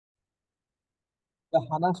The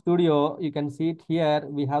HANA Studio, you can see it here.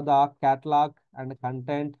 We have the catalog and the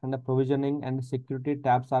content and the provisioning and security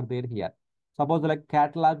tabs are there here. Suppose like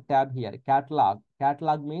catalog tab here.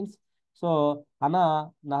 Catalog means so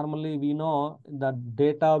HANA normally we know the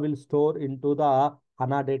data will store into the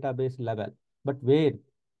HANA database level. But where?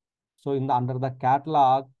 So in the under the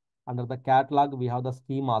catalog, we have the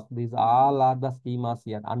schemas. These all are the schemas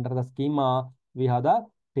here. Under the schema, we have the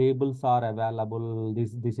tables are available.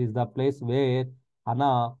 This is the place where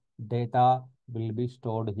HANA data will be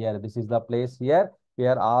stored here. This is the place here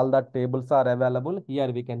where all the tables are available.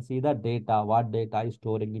 Here we can see the data, what data is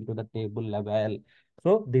storing into the table level.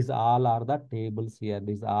 So these all are the tables here.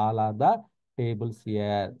 These all are the tables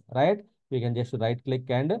here, right? We can just right click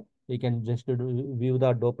and we can just view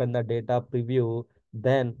the open the data preview.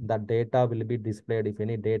 Then the data will be displayed. If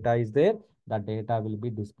any data is there, the data will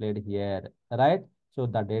be displayed here, right? So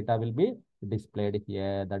the data will be displayed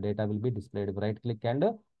here. The data will be displayed. Right click and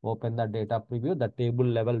open the data preview. The table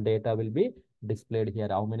level data will be displayed here.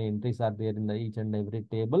 How many entries are there in the each and every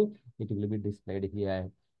table? It will be displayed here.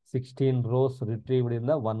 16 rows retrieved in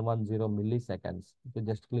the 110 milliseconds. If you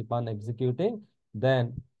just click on executing,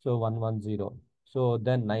 then so 110. So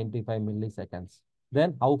then 95 milliseconds.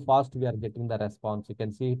 Then how fast we are getting the response. You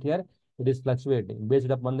can see it here. It is fluctuating based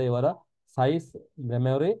upon your size,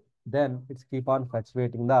 memory. Then it's keep on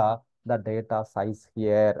fluctuating the data size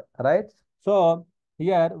here, right? So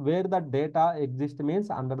here where the data exists means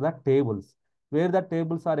under the tables. Where the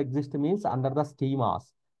tables are exist means under the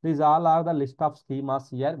schemas. These all are the list of schemas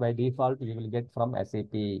here. By default, you will get from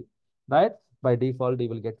SAP, right? By default, you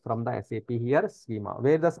will get from the SAP here schema.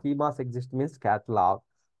 Where the schemas exist means catalog.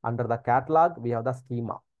 Under the catalog, we have the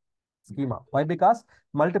schema. Why? Because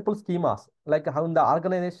multiple schemas, like how in the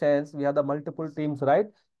organizations, we have the multiple teams, right?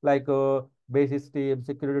 Like basis team,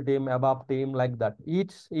 security team, ABAP team, like that.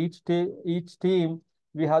 Each team,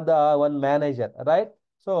 we have the one manager, right?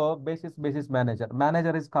 So basis manager.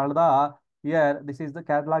 Manager is called the here. This is the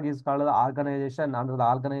catalog is called the organization. Under the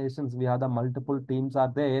organizations, we have the multiple teams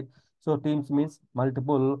are there. So teams means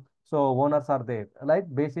multiple. So owners are there, right?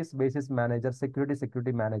 Basis manager,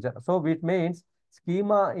 security manager. So which means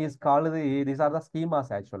schema is called these are the schemas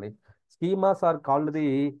actually. Schemas are called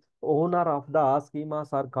the owner of the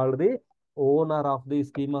schemas are called the owner of the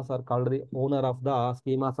schemas are called the owner of the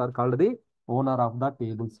schemas are called the owner of the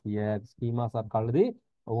tables here. Schemas are called the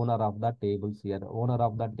owner of the tables here. Owner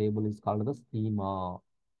of the table is called the schema.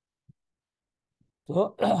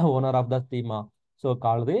 So owner of the schema. So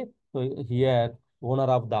called the so here owner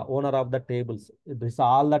of the tables. This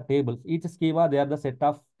all the tables. Each schema they are the set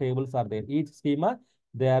of tables are there. Each schema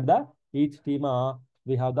they are the each schema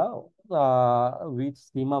we have the each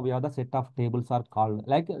schema we have the set of tables are called.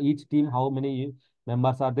 Like each team how many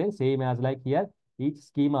members are there? Same as like here. Each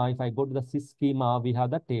schema if I go to the sys schema we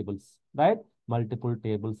have the tables, right? Multiple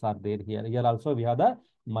tables are there here. Here also we have the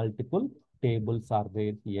multiple tables are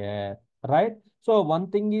there here, right? So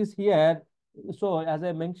one thing is here. So as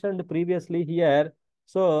I mentioned previously here,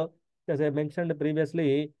 so as I mentioned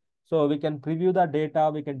previously, so we can preview the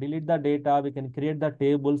data, we can delete the data, we can create the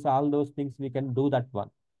tables, all those things we can do that one.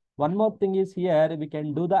 One more thing is here, we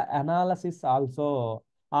can do the analysis also.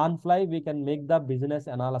 On fly, we can make the business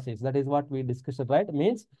analysis. That is what we discussed, right?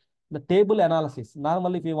 Means the table analysis.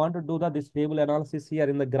 Normally, if you want to do this table analysis here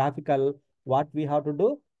in the graphical, what we have to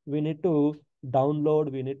do? We need to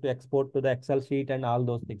download, we need to export to the Excel sheet and all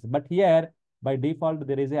those things. But here, by default,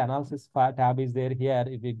 there is a analysis tab is there here.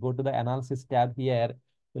 If we go to the analysis tab here,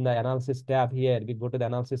 in the analysis tab here, we go to the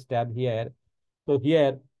analysis tab here. So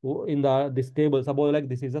here in the this table, suppose like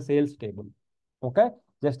this is a sales table. Okay,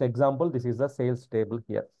 just example, this is the sales table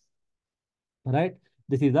here, right?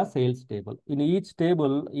 This is a sales table. In each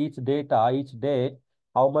table, each data, each day,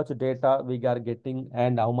 how much data we are getting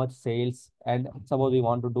and how much sales. And suppose we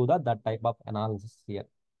want to do that type of analysis here,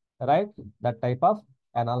 right? That type of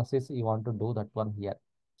analysis you want to do that one here.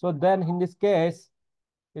 So then in this case,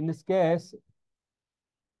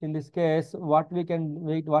 what we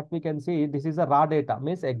can see, this is the raw data,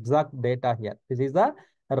 means exact data here. This is the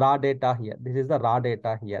raw data here. This is the raw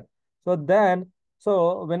data here. So then,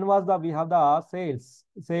 so when was the, we have the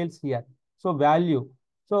sales here. So value,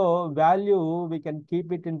 we can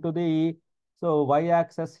keep it into the, so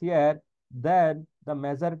y-axis here. Then the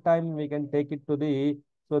measure time, we can take it to the,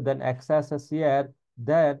 so then x-axis here.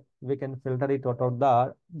 Then we can filter it out of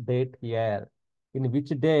the date here. In which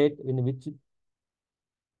date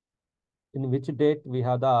we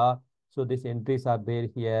have the, so these entries are there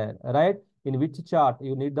here, right? In which chart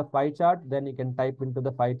you need the pie chart, then you can type into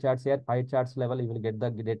the pie charts here. Pie charts level, you will get the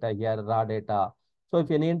data here, raw data. So if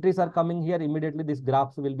any entries are coming here, immediately these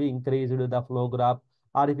graphs will be increased, the flow graph,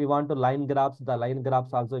 or if you want to line graphs, the line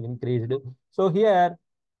graphs also increased. So here,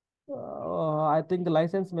 I think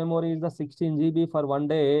license memory is the 16 GB for one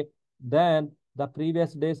day. Then the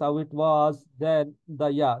previous days how it was. Then the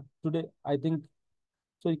yeah today I think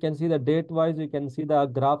so. You can see the date wise. You can see the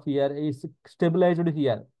graph here is stabilized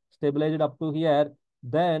here, stabilized up to here.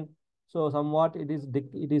 Then so somewhat it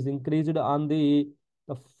is increased on the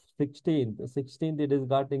 16th. 16th it is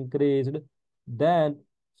got increased. Then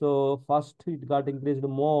so first it got increased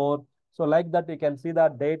more. So like that, you can see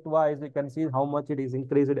that date wise, you can see how much it is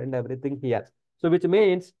increased and everything here. So which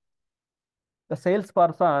means the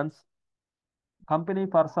salespersons, company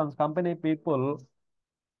persons, company people,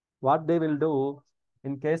 what they will do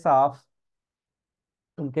in case of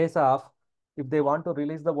in case of if they want to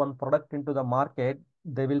release the one product into the market,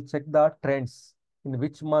 they will check the trends in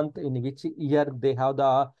which month, in which year they have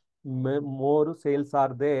the more sales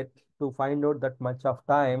are there to find out that much of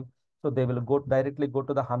time. So they will go directly go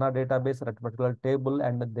to the HANA database at particular table,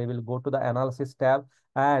 and they will go to the analysis tab,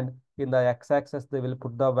 and in the x-axis they will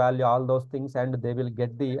put the value, all those things, and they will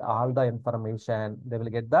get the all the information. They will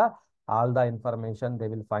get the all the information. They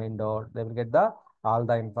will find out. They will get the all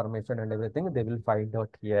the information and everything they will find out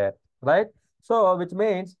here, right? So which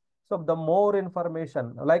means, so the more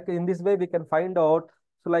information, like in this way we can find out,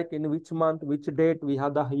 so like in which month, which date we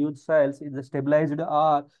have the huge sales, is it stabilized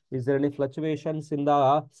or is there any fluctuations in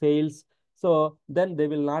the sales? So then they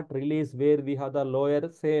will not release where we have the lower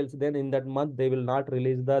sales, then in that month they will not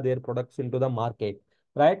release their products into the market,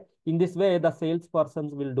 right? In this way the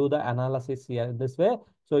salespersons will do the analysis here in this way.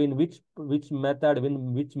 So in which method,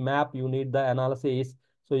 in which map you need the analysis.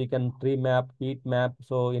 So you can tree map, heat map.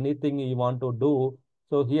 So anything you want to do.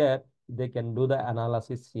 So here they can do the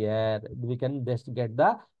analysis here. We can just get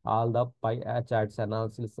the all the pie charts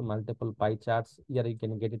analysis, multiple pie charts. Here you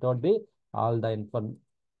can get it on the all the info,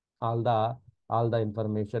 all the all the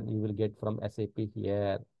information you will get from SAP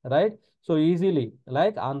here, right? So easily,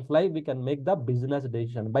 like on fly, we can make the business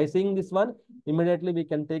decision by seeing this one. Immediately we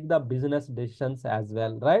can take the business decisions as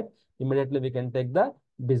well, right? Immediately we can take the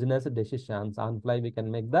business decisions on fly. We can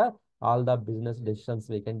make the all the business decisions.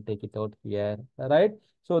 We can take it out here, right?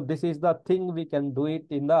 So this is the thing we can do it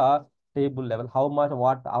in the table level. How much,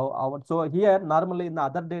 what, how. So here normally in the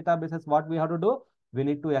other databases, what we have to do, we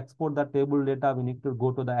need to export the table data. We need to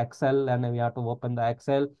go to the Excel, and we have to open the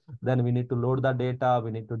Excel. Then we need to load the data.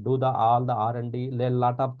 We need to do the all the R&D. A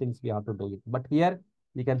lot of things we have to do it. But here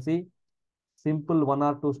you can see simple one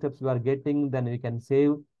or two steps we are getting. Then we can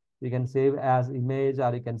save. You can save as image,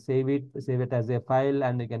 or you can save it as a file,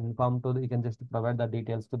 and you can inform to you can just provide the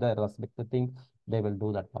details to the respective thing. They will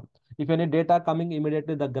do that one. If any data coming,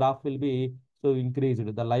 immediately the graph will be so increased.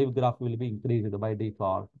 The live graph will be increased by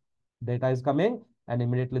default. Data is coming, and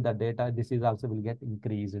immediately the data, this is also will get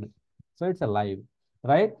increased. So it's a live,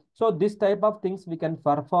 right? So this type of things we can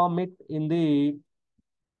perform it in the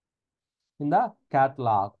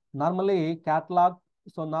catalog. Normally catalog,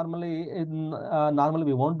 so normally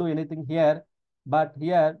we won't do anything here, but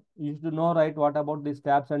here you should know, right, what about these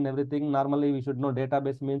tabs and everything. Normally we should know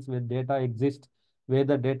database means where data exists, where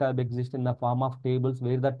the data exists in the form of tables,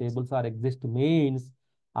 where the tables are exist means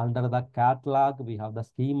under the catalog we have the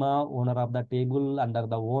schema, owner of the table. Under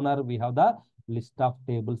the owner we have the list of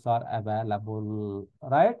tables are available,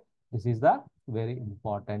 right? This is the very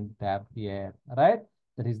important tab here, right?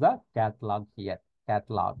 There is the catalog here,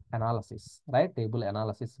 catalog analysis, right? Table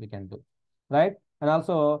analysis we can do, right? And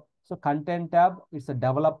also, so content tab, it's a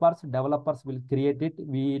developers will create it.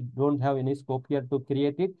 We don't have any scope here to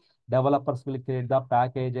create it. Developers will create the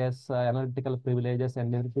packages, analytical privileges,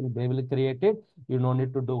 and everything. They will create it. You don't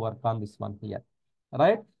need to do work on this one here,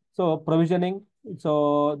 right? So provisioning.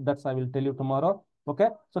 So that's I will tell you tomorrow. Okay.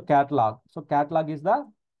 So catalog. So catalog is the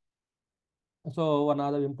so one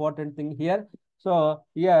other important thing here. So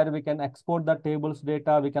here we can export the tables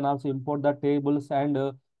data. We can also import the tables, and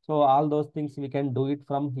so all those things we can do it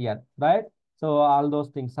from here, right? So all those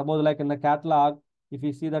things. Suppose like in the catalog, if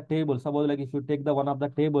you see the table, suppose like if you take the one of the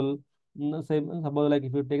table, say suppose like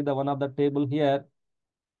if you take the one of the table here,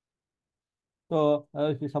 so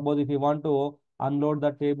if you suppose if you want to unload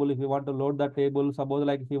the table, if you want to load the table, suppose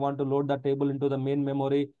like if you want to load the table into the main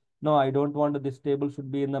memory, no, I don't want this table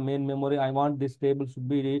should be in the main memory. I want this table should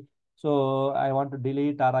be, so I want to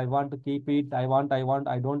delete or I want to keep it. I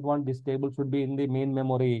don't want this table should be in the main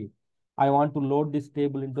memory. I want to load this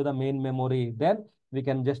table into the main memory. Then we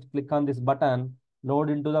can just click on this button, load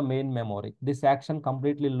into the main memory. This action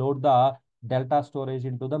completely load the delta storage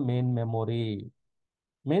into the main memory.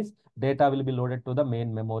 Means data will be loaded to the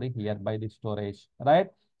main memory here by the storage, right?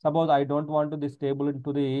 Suppose I don't want to this table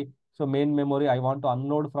into the main memory. I want to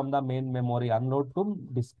unload from the main memory, unload to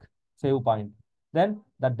disk save point. Then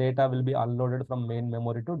the data will be unloaded from main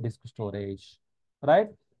memory to disk storage, right?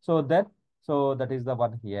 So then, so that is the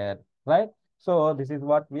one here, right? So this is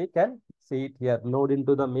what we can see it here. Load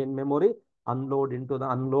into the main memory, unload into the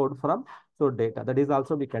unload from data. That is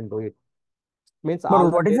also we can do it. Means all But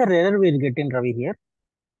the what is the error we are getting, Ravi, here?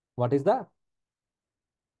 what is the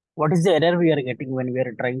What is the error we are getting when we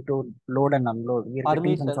are trying to load and unload? We are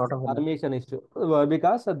getting some permissions sort of an permission issue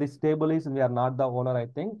because this table is we are not the owner. I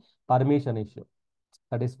think permission issue.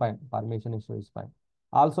 That is fine. Permission issue is fine.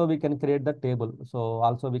 Also, we can create the table. So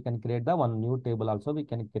also we can create the one new table. Also, we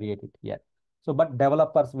can create it here. So, but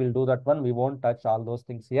developers will do that one. We won't touch all those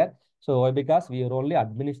things here. So why? Because we are only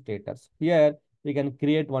administrators. Here, we can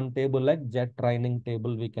create one table like jet training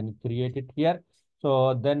table. We can create it here.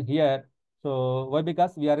 So then here, so why?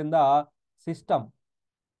 Because we are in the system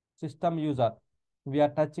user. We are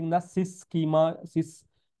touching the sys schema, sys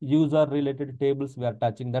user related tables we are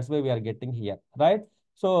touching. That's why we are getting here, right?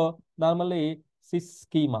 So normally sys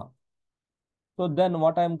schema. So then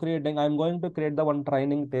what I'm creating, I'm going to create the one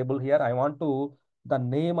training table here. I want to the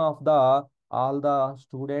name of the all the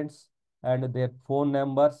students and their phone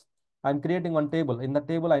numbers. I'm creating one table. In the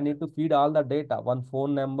table, I need to feed all the data, one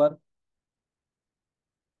phone number.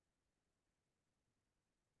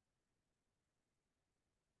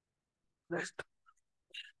 Next.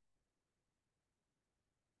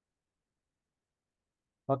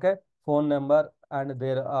 Okay, phone number and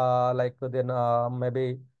their like then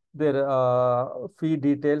maybe their fee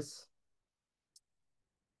details,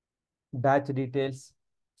 batch details,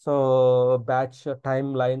 so batch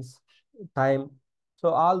timelines, time.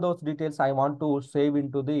 So all those details I want to save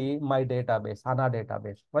into the my database, HANA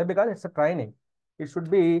database. Why? Because it's a training. It should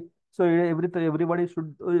be so everybody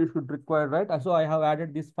should require, right? So I have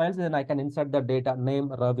added these files, and I can insert the data name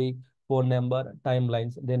Ravi, phone number,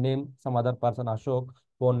 timelines. They name some other person Ashok,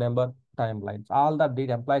 phone number, timelines. All the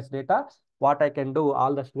employees data. What I can do,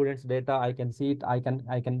 all the students data, I can see it. I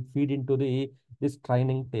can feed into the this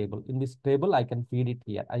training table. In this table, I can feed it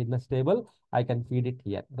here. In this table, I can feed it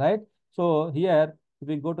here, right? So here, if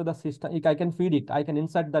we go to the system, I can feed it. I can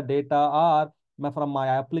insert the data or from my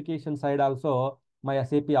application side also, my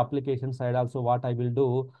SAP application side also, what I will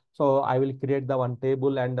do. So I will create the one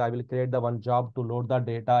table and I will create the one job to load the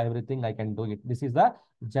data, everything I can do it. This is the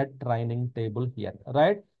jet training table here,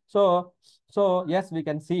 right? So yes, we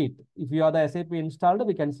can see it. If you are the SAP installed,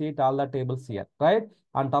 we can see it all the tables here, right?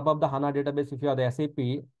 On top of the HANA database, if you are the SAP,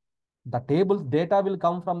 the tables data will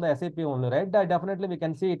come from the SAP only, right? That definitely we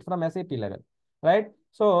can see it from SAP level, right?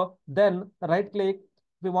 So then right click,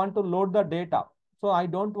 we want to load the data. So I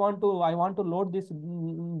don't want to, I want to load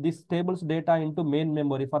this tables data into main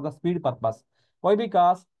memory for the speed purpose. Why?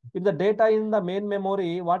 Because if the data in the main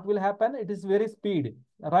memory, what will happen? It is very speed,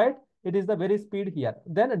 right? It is the very speed here.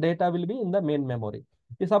 Then data will be in the main memory.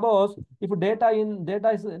 Suppose if data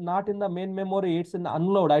is not in the main memory, it's in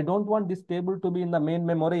unload. I don't want this table to be in the main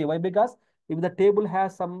memory. Why? Because if the table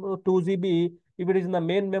has some 2 GB, if it is in the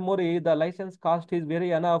main memory, the license cost is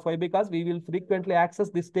very enough. Why? Because we will frequently access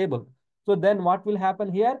this table. So then what will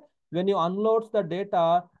happen here? When you unload the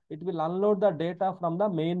data, it will unload the data from the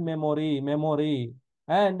main memory.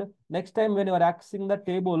 And next time when you are accessing the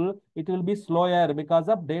table, it will be slower because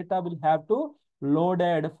of data will have to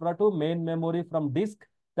loaded to main memory from disk.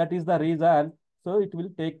 That is the reason. So it will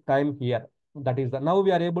take time here. That is the now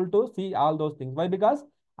we are able to see all those things. Why? Because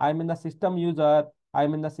I'm in the system user,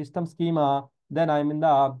 I'm in the system schema, then I'm in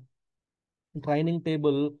the training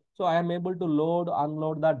table. So I am able to load,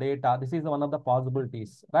 unload the data. This is one of the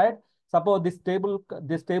possibilities, right? Suppose this table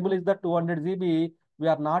is the 200 GB. We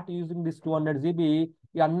are not using this 200 GB.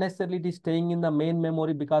 Unnecessarily it is staying in the main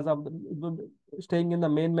memory because of staying in the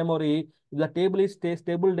main memory. If the table is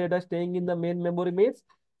stable data staying in the main memory means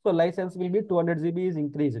so license will be 200 GB is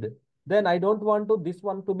increased. Then I don't want to this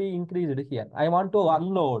one to be increased here. I want to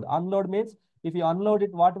unload. Unload means if you unload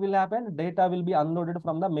it, what will happen? Data will be unloaded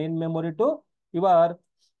from the main memory to your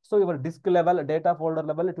your disk level, data folder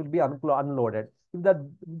level, it will be unloaded. If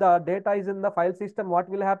the data is in the file system, what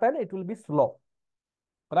will happen? It will be slow,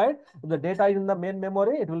 right? If the data is in the main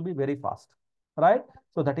memory, it will be very fast, right?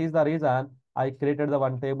 So that is the reason I created the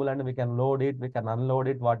one table and we can load it, we can unload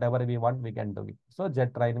it, whatever we want, we can do it. So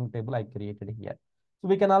jet training table I created here. So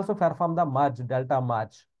we can also perform the merge, delta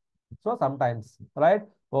merge. So sometimes, right?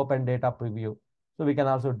 Open data preview. So we can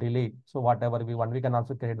also delete. So whatever we want, we can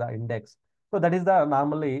also create the index. So that is the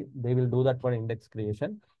normally they will do that for index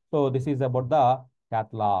creation. So this is about the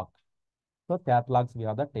catalog. So catalogs, we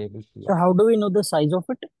have the tables here. So how do we know the size of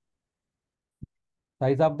it?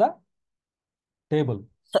 Size of the table.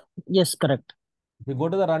 So, yes, correct. If we go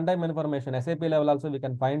to the runtime information, SAP level also we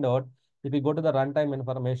can find out. If we go to the runtime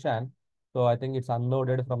information, so I think it's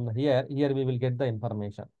unloaded from here. Here we will get the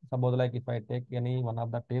information. Suppose like if I take any one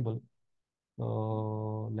of the table,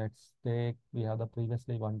 so let's take, we have the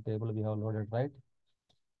previously one table we have loaded, right?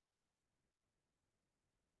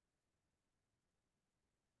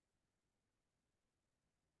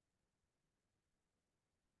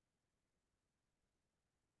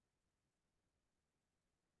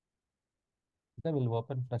 Then we'll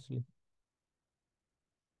open freshly.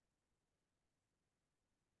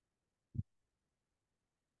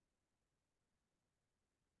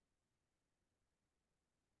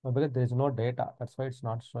 Because there is no data, that's why it's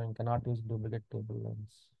not showing. Cannot use duplicate table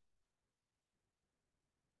names.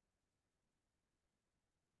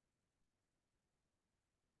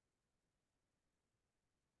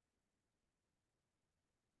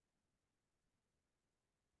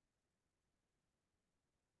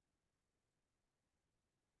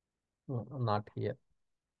 No, not here.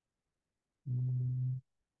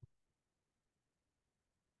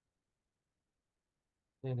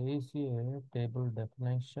 There is a table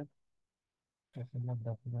definition.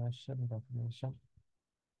 Definition.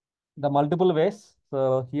 The multiple ways.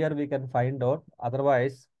 So here we can find out.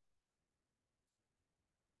 Otherwise,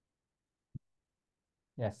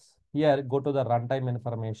 yes. Here go to the runtime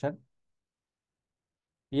information.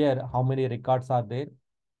 Here how many records are there?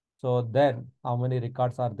 So then how many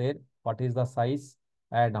records are there? What is the size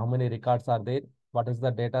and how many records are there? What is the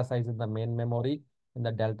data size in the main memory, in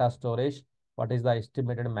the delta storage? What is the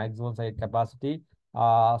estimated maximum site capacity? So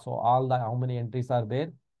all the how many entries are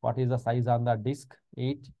there? What is the size on the disk?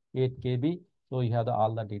 8 KB. So you have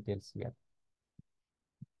all the details here.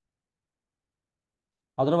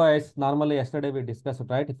 Otherwise, normally yesterday we discussed,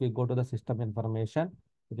 right? If we go to the system information,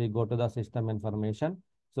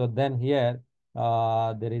 so then here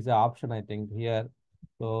there is an option, I think here.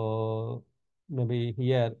 So maybe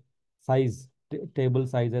here size, table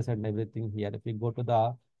sizes and everything here. If we go to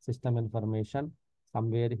the system information,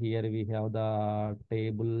 somewhere here we have the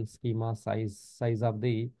table schema size of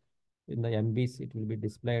the, in the MBs, it will be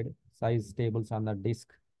displayed size tables on the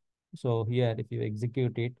disk. So here, if you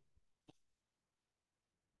execute it,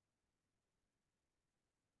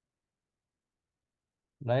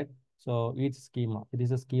 right? So each schema, it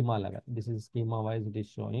is a schema level. This is schema wise, it is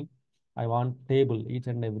showing. I want table, each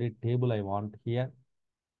and every table I want here.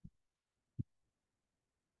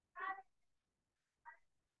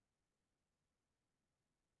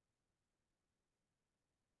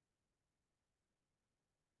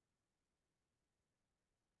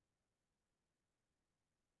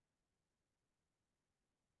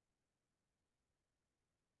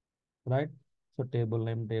 Right? So table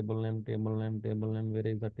name, table name, table name, table name. Where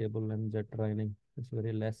is the table name? Jet training. It's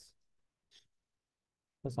very less.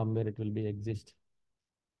 So somewhere it will be exist.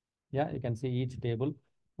 Yeah, you can see each table.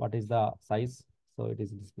 What is the size? So it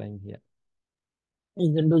is displaying here.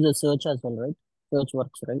 You can do the search as well, right? Search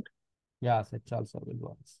works, right? Yeah, search also will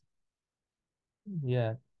work.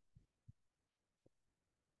 Yeah.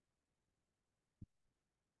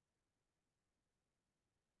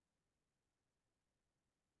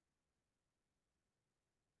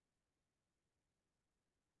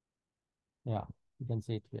 Yeah, you can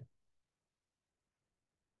see it here.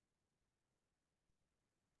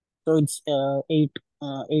 So it's 8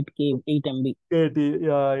 MB. 80,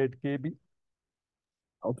 yeah, 8 KB.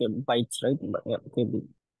 Okay, bytes, right? But yeah, KB.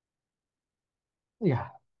 Yeah.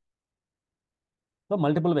 So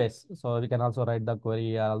multiple ways. So we can also write the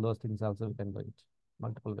query, all those things also we can do it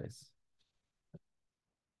multiple ways.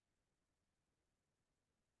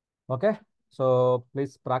 Okay. So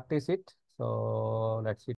please practice it. So let's see.